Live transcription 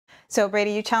So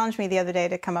Brady, you challenged me the other day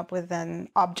to come up with an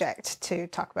object to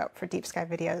talk about for deep sky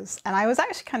videos. And I was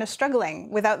actually kind of struggling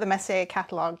without the Messier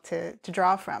catalog to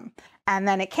draw from. And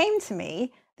then it came to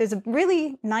me, there's a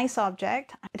really nice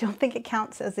object. I don't think it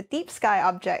counts as a deep sky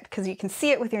object because you can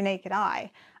see it with your naked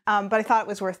eye, but I thought it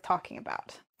was worth talking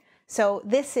about. So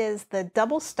this is the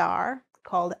double star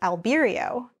called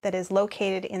Albireo that is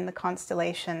located in the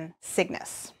constellation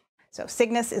Cygnus. So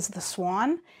Cygnus is the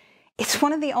swan. It's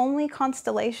one of the only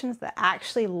constellations that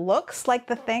actually looks like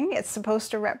the thing it's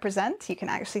supposed to represent. You can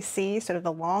actually see sort of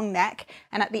the long neck,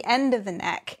 and at the end of the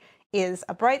neck is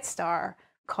a bright star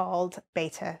called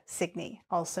Beta Cygni,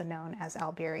 also known as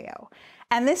Albireo.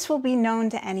 And this will be known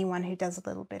to anyone who does a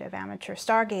little bit of amateur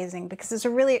stargazing because it's a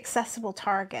really accessible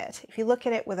target. If you look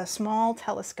at it with a small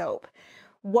telescope,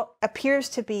 what appears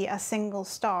to be a single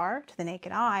star to the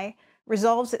naked eye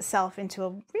resolves itself into a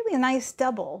really nice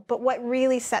double, but what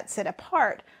really sets it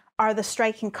apart are the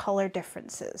striking color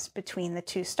differences between the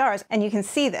two stars. And you can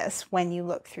see this when you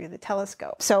look through the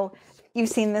telescope. So you've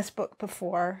seen this book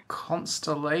before.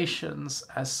 Constellations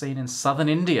as seen in southern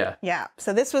India. Yeah,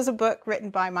 so this was a book written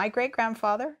by my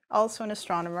great-grandfather, also an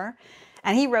astronomer,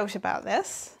 and he wrote about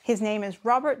this. His name is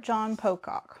Robert John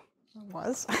Pocock,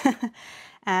 was.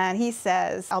 And he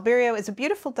says, Albireo is a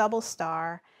beautiful double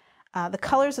star. The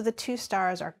colors of the two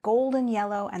stars are golden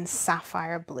yellow and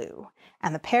sapphire blue,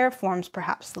 and the pair forms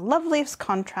perhaps the loveliest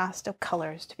contrast of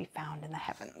colors to be found in the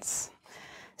heavens.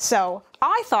 So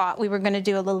I thought we were going to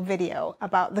do a little video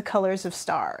about the colors of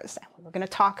stars. And we're going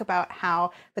to talk about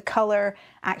how the color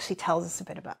actually tells us a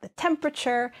bit about the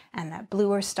temperature, and that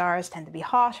bluer stars tend to be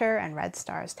hotter and red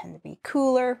stars tend to be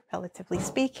cooler, relatively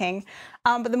speaking.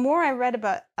 But the more I read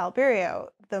about Albireo,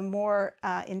 the more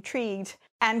intrigued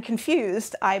and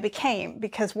confused I became,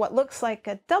 because what looks like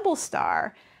a double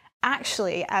star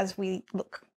actually, as we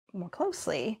look more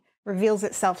closely, reveals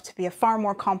itself to be a far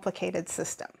more complicated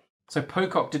system. So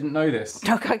Pocock didn't know this?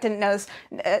 Pocock didn't know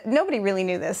this. Nobody really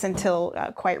knew this until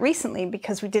quite recently,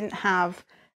 because we didn't have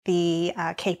the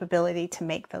capability to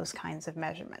make those kinds of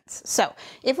measurements. So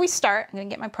if we start, I'm going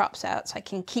to get my props out so I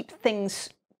can keep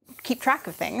track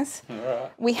of things.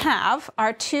 Right. We have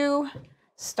our two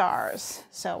stars.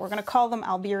 So we're going to call them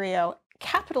Albireo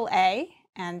capital A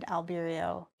and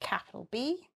Albireo capital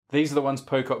B. These are the ones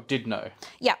Pocock did know.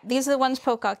 Yeah, these are the ones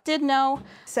Pocock did know.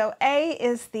 So A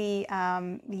is the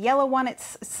yellow one,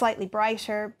 it's slightly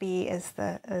brighter. B is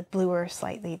the bluer,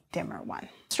 slightly dimmer one.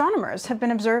 Astronomers have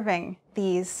been observing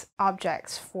these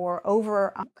objects for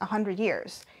over 100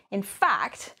 years. In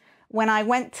fact, when I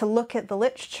went to look at the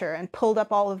literature and pulled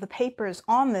up all of the papers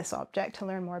on this object to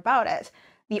learn more about it,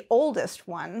 the oldest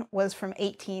one was from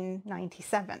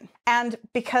 1897. And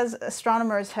because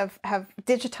astronomers have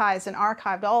digitized and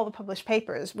archived all the published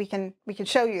papers, we can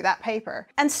show you that paper.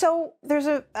 And so there's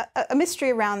a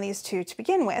mystery around these two to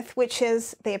begin with, which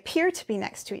is they appear to be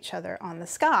next to each other on the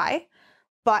sky,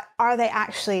 but are they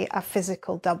actually a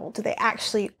physical double? Do they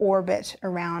actually orbit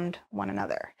around one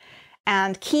another?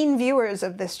 And keen viewers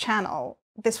of this channel,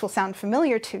 this will sound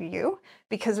familiar to you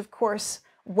because, of course,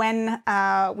 when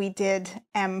we did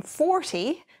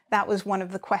M40, that was one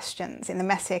of the questions in the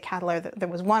Messier catalog. There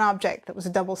was one object that was a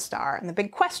double star, and the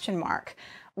big question mark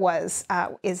was,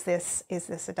 is this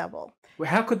a double? Well,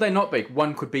 how could they not be?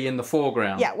 One could be in the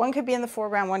foreground. Yeah, one could be in the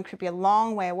foreground, one could be a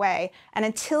long way away. And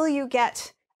until you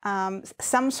get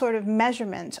some sort of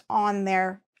measurement on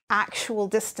their actual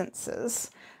distances,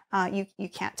 you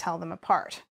can't tell them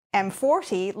apart.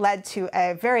 M40 led to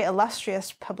a very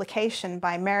illustrious publication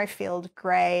by Merrifield,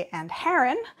 Gray, and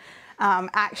Haran,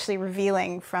 actually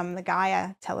revealing from the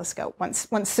Gaia telescope, once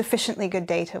sufficiently good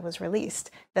data was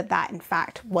released, that in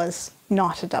fact was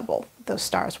not a double. Those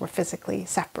stars were physically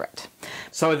separate.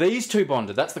 So are these two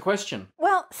bonded? That's the question.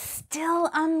 Well, still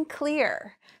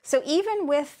unclear. So even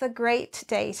with the great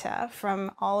data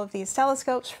from all of these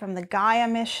telescopes, from the Gaia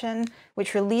mission,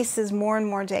 which releases more and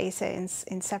more data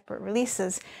in separate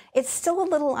releases, it's still a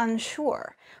little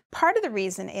unsure. Part of the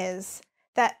reason is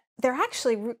that they're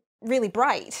actually really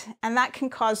bright, and that can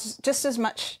cause just as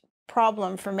much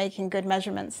problem for making good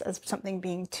measurements as something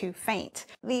being too faint.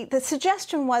 The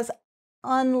suggestion was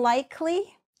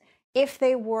unlikely. If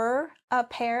they were a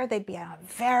pair, they'd be on a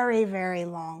very, very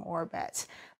long orbit.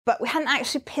 But we hadn't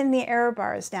actually pinned the error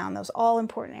bars down, those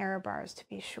all-important error bars, to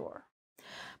be sure.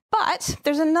 But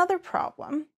there's another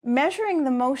problem. Measuring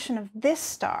the motion of this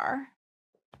star,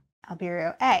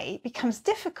 Albireo A, becomes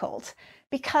difficult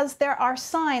because there are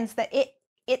signs that it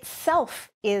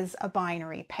itself is a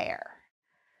binary pair.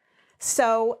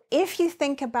 So if you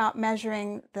think about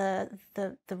measuring the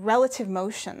relative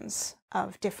motions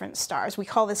of different stars, we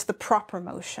call this the proper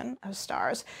motion of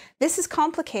stars. This is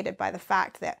complicated by the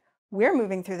fact that we're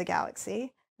moving through the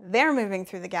galaxy, they're moving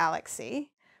through the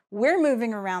galaxy, we're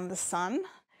moving around the sun,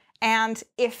 and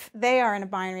if they are in a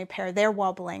binary pair, they're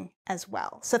wobbling as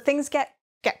well. So things get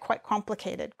quite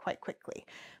complicated quite quickly.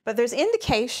 But there's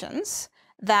indications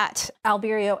that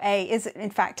Albireo A is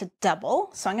in fact a double.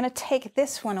 So I'm going to take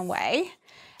this one away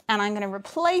and I'm going to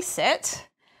replace it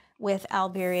with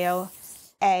Albireo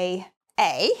A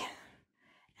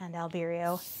and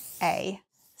Albireo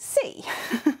AC.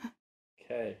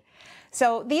 Okay.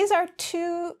 So these are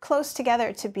too close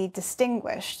together to be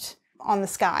distinguished on the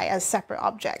sky as separate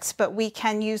objects, but we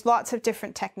can use lots of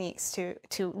different techniques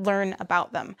to learn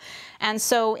about them. And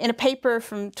so in a paper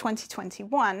from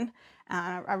 2021,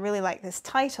 I really like this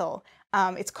title,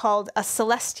 it's called A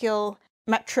Celestial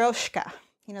Matryoshka,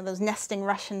 you know, those nesting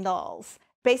Russian dolls.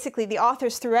 Basically, the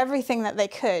authors threw everything that they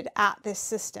could at this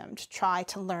system to try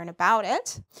to learn about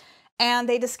it. And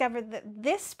they discovered that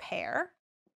this pair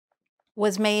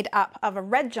was made up of a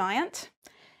red giant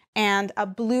and a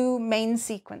blue main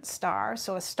sequence star,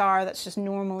 so a star that's just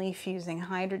normally fusing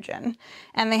hydrogen.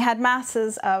 And they had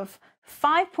masses of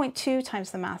 5.2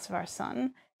 times the mass of our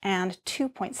sun and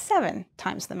 2.7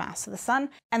 times the mass of the sun,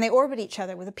 and they orbit each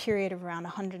other with a period of around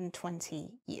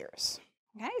 120 years.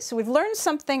 Okay, so we've learned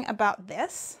something about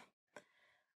this,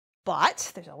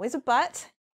 but there's always a but.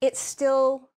 It's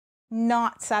still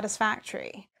not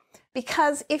satisfactory,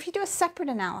 because if you do a separate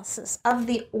analysis of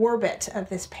the orbit of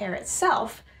this pair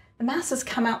itself, the masses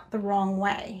come out the wrong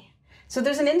way. So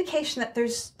there's an indication that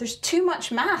there's too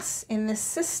much mass in this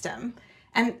system,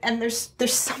 and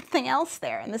there's something else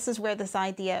there, and this is where this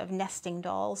idea of nesting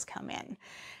dolls come in.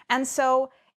 And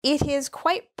so it is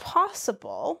quite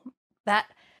possible that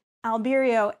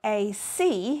Albireo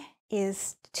AC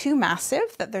is too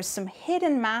massive, that there's some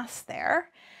hidden mass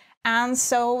there. And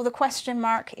so the question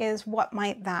mark is, what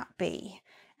might that be?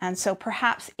 And so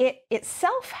perhaps it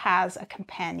itself has a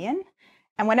companion.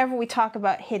 And whenever we talk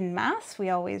about hidden mass, we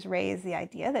always raise the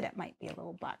idea that it might be a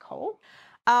little black hole.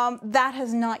 That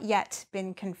has not yet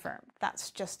been confirmed.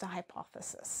 That's just a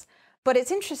hypothesis. But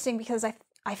it's interesting because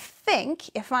I think,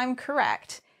 if I'm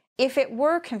correct, if it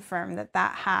were confirmed that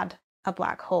that had a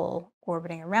black hole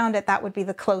orbiting around it, that would be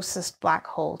the closest black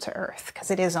hole to Earth,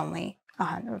 because it is only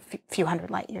a few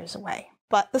hundred light years away.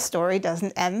 But the story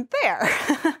doesn't end there,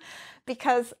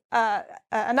 because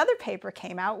another paper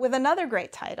came out with another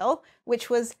great title, which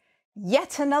was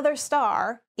Yet Another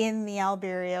Star in the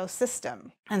Albireo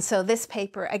System. And so this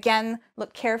paper, again,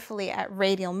 looked carefully at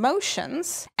radial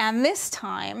motions, and this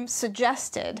time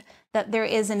suggested that there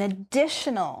is an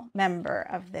additional member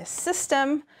of this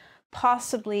system,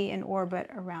 possibly in orbit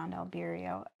around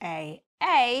Albireo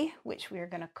AA, which we are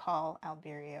going to call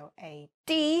Albireo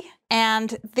AD.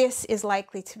 And this is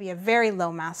likely to be a very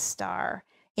low mass star.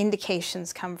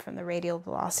 Indications come from the radial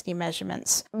velocity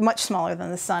measurements, much smaller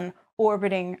than the sun,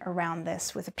 orbiting around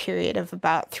this with a period of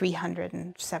about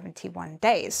 371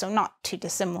 days. So not too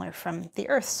dissimilar from the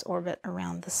Earth's orbit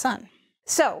around the sun.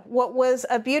 So what was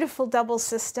a beautiful double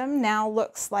system now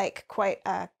looks like quite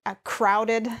a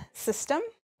crowded system.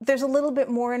 There's a little bit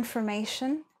more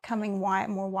information coming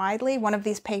more widely. One of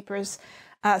these papers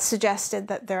suggested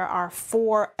that there are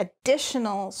 4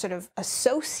 additional sort of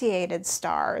associated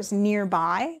stars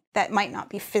nearby that might not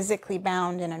be physically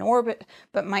bound in an orbit,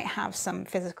 but might have some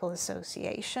physical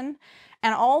association.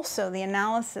 And also the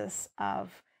analysis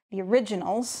of the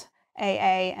originals,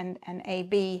 AA and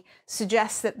AB,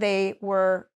 suggests that they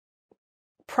were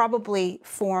probably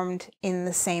formed in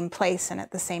the same place and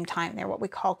at the same time. They're what we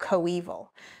call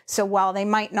coeval. So while they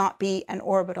might not be an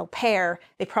orbital pair,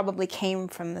 they probably came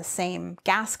from the same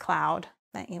gas cloud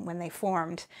when they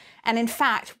formed. And in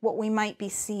fact, what we might be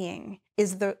seeing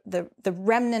is the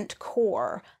remnant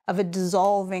core of a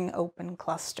dissolving open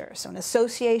cluster. So an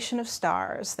association of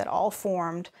stars that all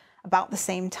formed about the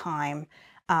same time,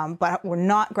 but were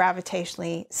not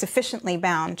gravitationally sufficiently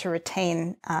bound to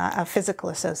retain a physical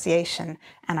association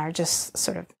and are just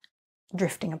sort of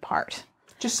drifting apart.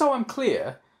 Just so I'm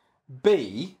clear,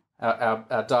 B,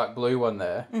 our dark blue one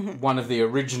there, one of the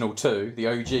original 2, the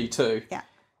OG 2, yeah,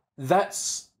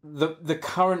 that's the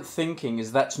current thinking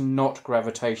is that's not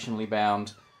gravitationally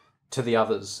bound to the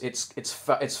others. It's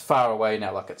far away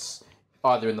now, like it's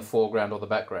either in the foreground or the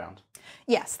background.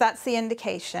 Yes, that's the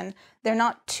indication. They're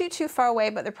not too far away,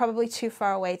 but they're probably too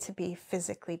far away to be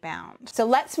physically bound. So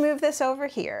let's move this over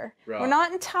here. Right. We're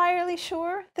not entirely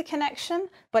sure the connection,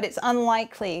 but it's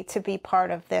unlikely to be part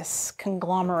of this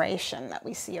conglomeration that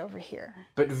we see over here.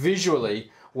 But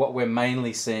visually, what we're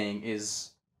mainly seeing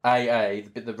is AA,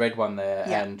 the red one there,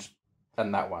 and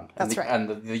that one. That's right. And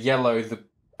the yellow, the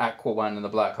aqua one, and the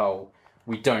black hole,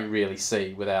 we don't really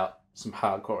see without some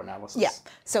hardcore analysis. Yeah.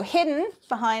 So hidden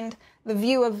behind the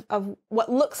view of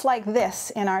what looks like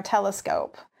this in our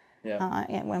telescope,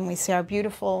 and when we see our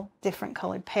beautiful different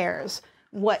colored pairs,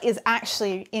 what is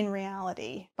actually in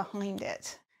reality behind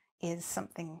it is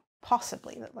something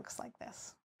possibly that looks like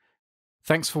this.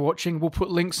 Thanks for watching. We'll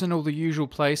put links in all the usual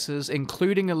places,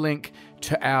 including a link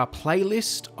to our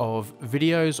playlist of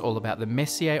videos all about the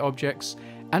Messier objects,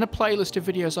 and a playlist of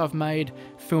videos I've made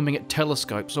filming at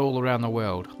telescopes all around the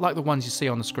world, like the ones you see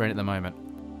on the screen at the moment.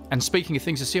 And speaking of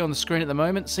things you see on the screen at the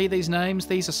moment, see these names?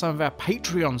 These are some of our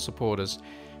Patreon supporters.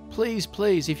 Please,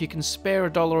 please, if you can spare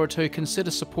 $1 or $2, consider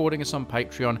supporting us on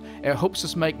Patreon. It helps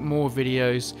us make more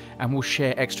videos, and we'll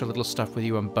share extra little stuff with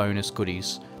you and bonus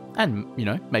goodies. And, you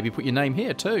know, maybe put your name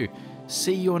here too.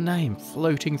 See your name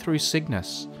floating through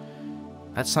Cygnus.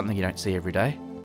 That's something you don't see every day.